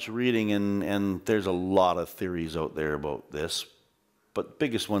did a bunch of reading, and there's a lot of theories out there about this. But the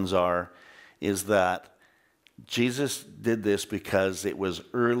biggest ones is that Jesus did this because it was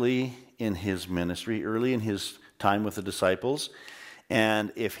early in his ministry, early in his time with the disciples.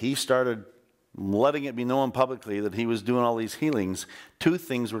 And if he started letting it be known publicly that he was doing all these healings, two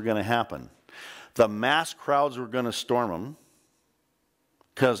things were going to happen. The mass crowds were going to storm him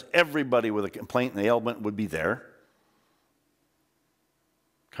because everybody with a complaint and ailment would be there.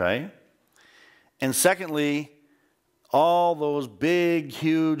 Okay? And secondly, all those big,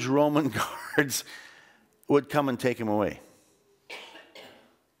 huge Roman guards would come and take him away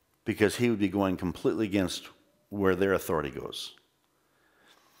because he would be going completely against where their authority goes.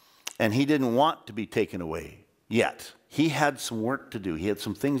 And he didn't want to be taken away yet. He had some work to do. He had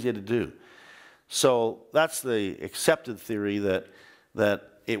some things he had to do. So that's the accepted theory that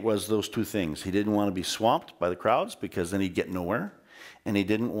it was those two things. He didn't want to be swamped by the crowds because then he'd get nowhere. And he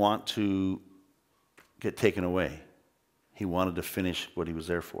didn't want to get taken away. He wanted to finish what he was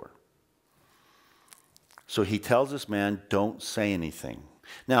there for. So he tells this man, don't say anything.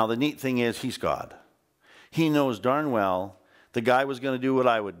 Now, the neat thing is he's God. He knows darn well the guy was going to do what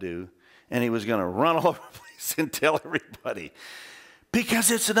I would do, and he was going to run all over the place and tell everybody.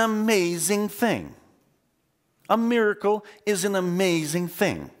 Because it's an amazing thing. A miracle is an amazing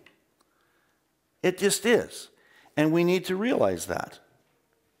thing. It just is. And we need to realize that.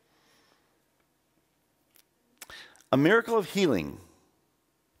 A miracle of healing.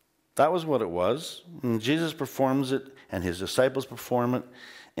 That was what it was. And Jesus performs it, and his disciples perform it.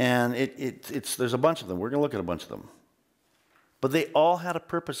 And there's a bunch of them. We're going to look at a bunch of them. But they all had a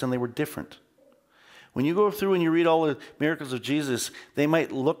purpose, and they were different. When you go through and you read all the miracles of Jesus, they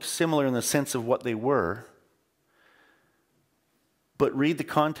might look similar in the sense of what they were. But read the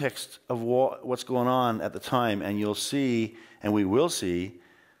context of what's going on at the time, and you'll see, and we will see,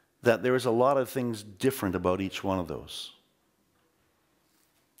 that there is a lot of things different about each one of those.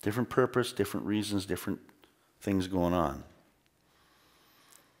 Different purpose, different reasons, different things going on.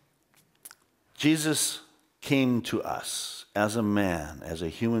 Jesus came to us as a man, as a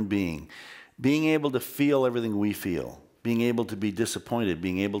human being, being able to feel everything we feel, being able to be disappointed,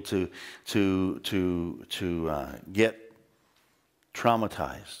 being able to get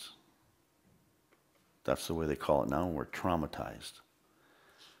traumatized. That's the way they call it now. We're traumatized.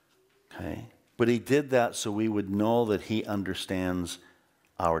 Okay? But he did that so we would know that he understands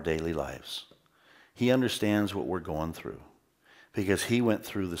our daily lives. He understands what we're going through because he went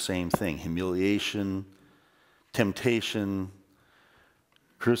through the same thing. Humiliation, temptation,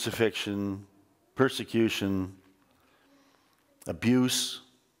 crucifixion, persecution, abuse,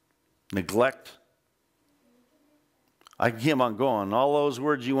 neglect. I can keep on going. All those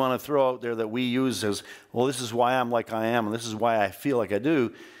words you want to throw out there that we use as, well, this is why I'm like I am, and this is why I feel like I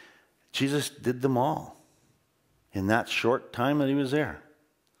do. Jesus did them all in that short time that he was there.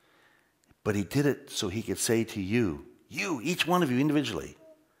 But he did it so he could say to you, each one of you individually,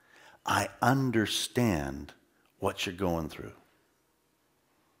 I understand what you're going through.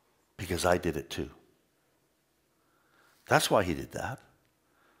 Because I did it too. That's why he did that.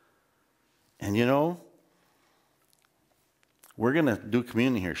 And you know, we're going to do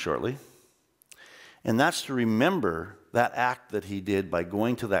communion here shortly. And that's to remember that act that he did by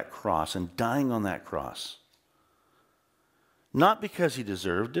going to that cross and dying on that cross. Not because he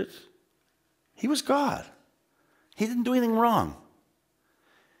deserved it. He was God. He didn't do anything wrong.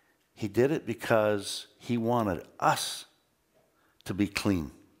 He did it because he wanted us to be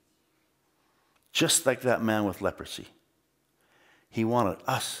clean. Just like that man with leprosy. He wanted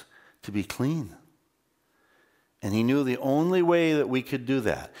us to be clean. And he knew the only way that we could do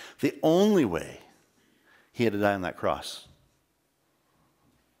that, the only way, he had to die on that cross.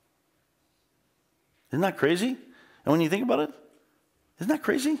 Isn't that crazy? And when you think about it, isn't that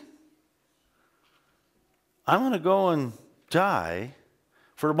crazy? I'm going to go and die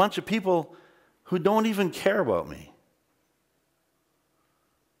for a bunch of people who don't even care about me.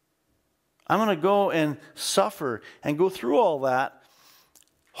 I'm going to go and suffer and go through all that,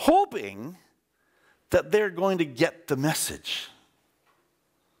 hoping that they're going to get the message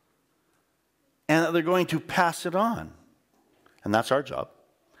and that they're going to pass it on. And that's our job,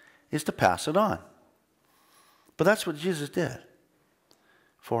 is to pass it on. But that's what Jesus did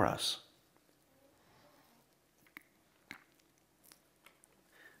for us.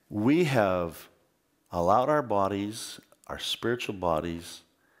 We have allowed our bodies, our spiritual bodies,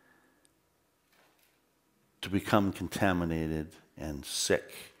 to become contaminated and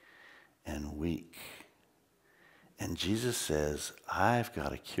sick and weak. And Jesus says, I've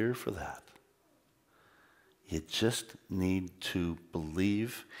got a cure for that. You just need to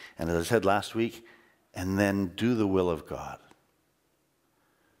believe, and as I said last week, and then do the will of God.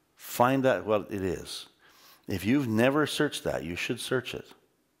 Find out what it is. If you've never searched that, you should search it.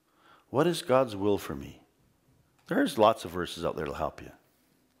 What is God's will for me? There's lots of verses out there to help you.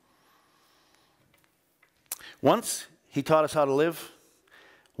 Once he taught us how to live.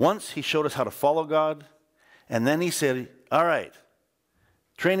 Once he showed us how to follow God. And then he said, all right,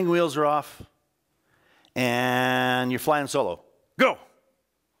 training wheels are off and you're flying solo. Go!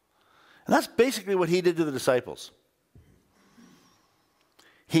 And that's basically what he did to the disciples.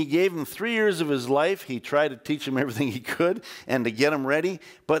 He gave them 3 years of his life. He tried to teach them everything he could and to get them ready.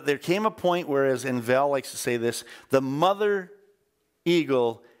 But there came a point where, and Val likes to say this, the mother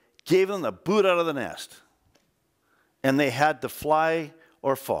eagle gave them the boot out of the nest. And they had to fly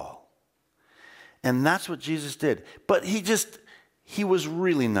or fall. And that's what Jesus did. But he was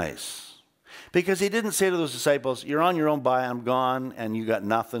really nice. Because he didn't say to those disciples, you're on your own, bye, I'm gone, and you got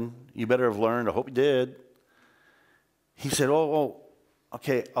nothing. You better have learned. I hope you did. He said,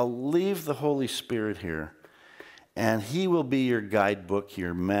 okay, I'll leave the Holy Spirit here, and he will be your guidebook,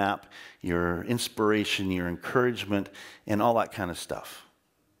 your map, your inspiration, your encouragement, and all that kind of stuff.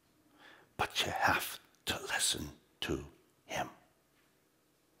 But you have to listen to him.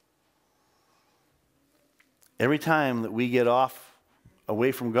 Every time that we get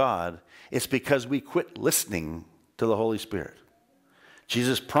away from God, it's because we quit listening to the Holy Spirit.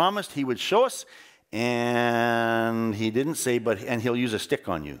 Jesus promised he would show us, and he didn't say, and he'll use a stick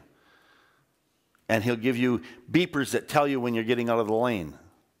on you. And he'll give you beepers that tell you when you're getting out of the lane.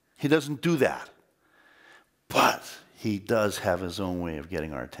 He doesn't do that. But he does have his own way of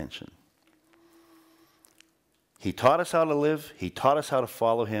getting our attention. He taught us how to live. He taught us how to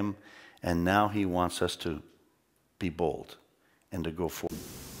follow him. And now he wants us to be bold and to go forward.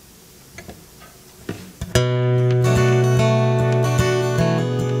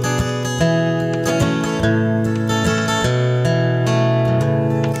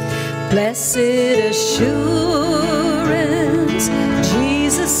 Blessed assurance,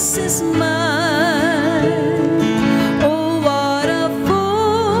 Jesus is mine. Oh, what a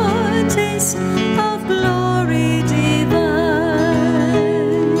foretaste of glory divine.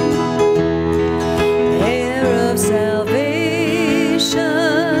 Heir of salvation,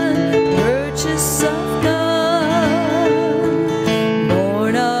 purchase of God,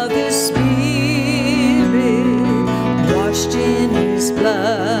 born of His Spirit, washed in His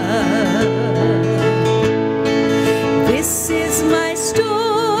blood. This is my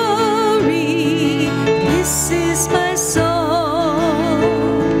story, this is my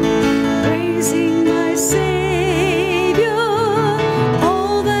song, praising my Savior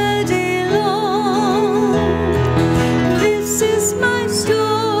all the day long. This is my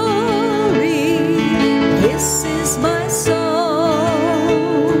story, this is my song,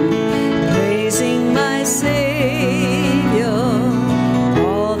 praising my Savior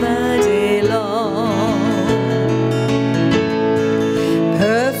all the day long.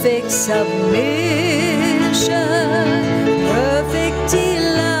 Perfect submission, perfect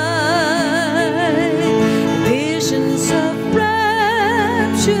delight, visions of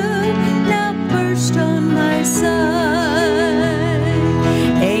rapture now burst on my sight.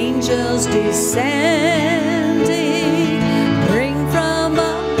 Angels descending, bring from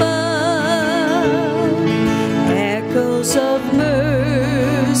above echoes of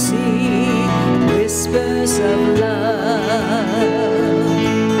mercy, whispers of love.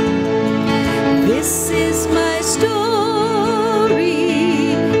 This is my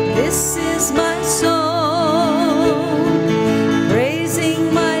story, this is my song,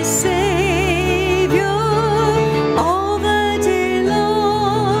 praising my Savior all the day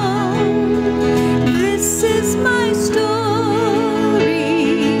long. This is my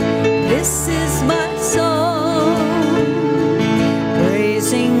story, this is my song,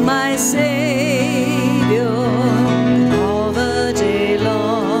 praising my Savior all the day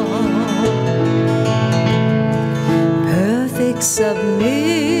long. Perfect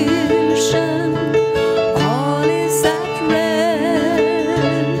submission, all is at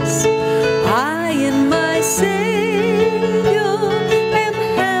rest. I and my Savior am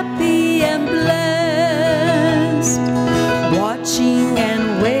happy and blessed, watching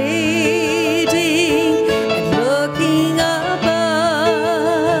and waiting and looking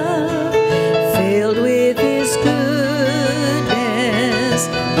above, filled with His goodness,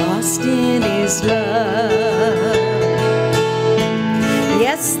 lost in His love.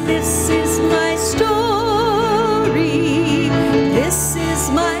 Yes, this is my story, this is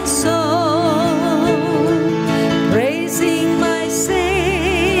my song, praising my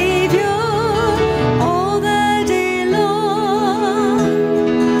Savior all the day long.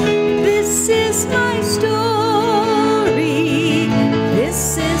 This is my story,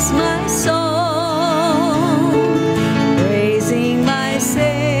 this is my song, praising my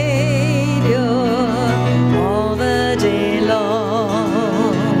Savior all the day long.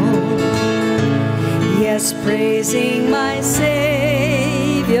 Yes, praising my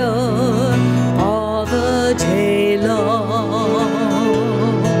Savior all the day long.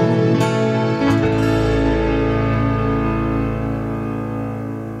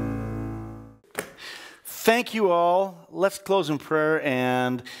 Thank you all. Let's close in prayer.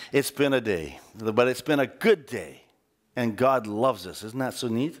 And it's been a day, but it's been a good day. And God loves us. Isn't that so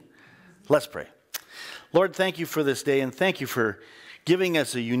neat? Let's pray. Lord, thank you for this day, and thank you for giving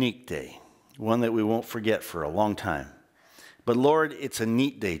us a unique day, one that we won't forget for a long time. But Lord, it's a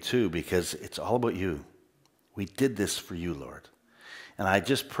neat day too, because it's all about you. We did this for you, Lord. And I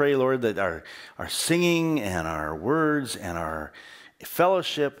just pray, Lord, that our singing and our words and our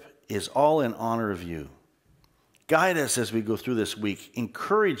fellowship is all in honor of you. Guide us as we go through this week.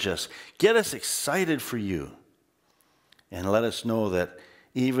 Encourage us. Get us excited for you. And let us know that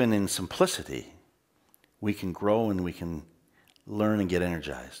even in simplicity, we can grow and we can learn and get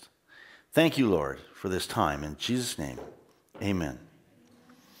energized. Thank you, Lord, for this time. In Jesus' name, amen.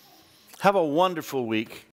 Have a wonderful week.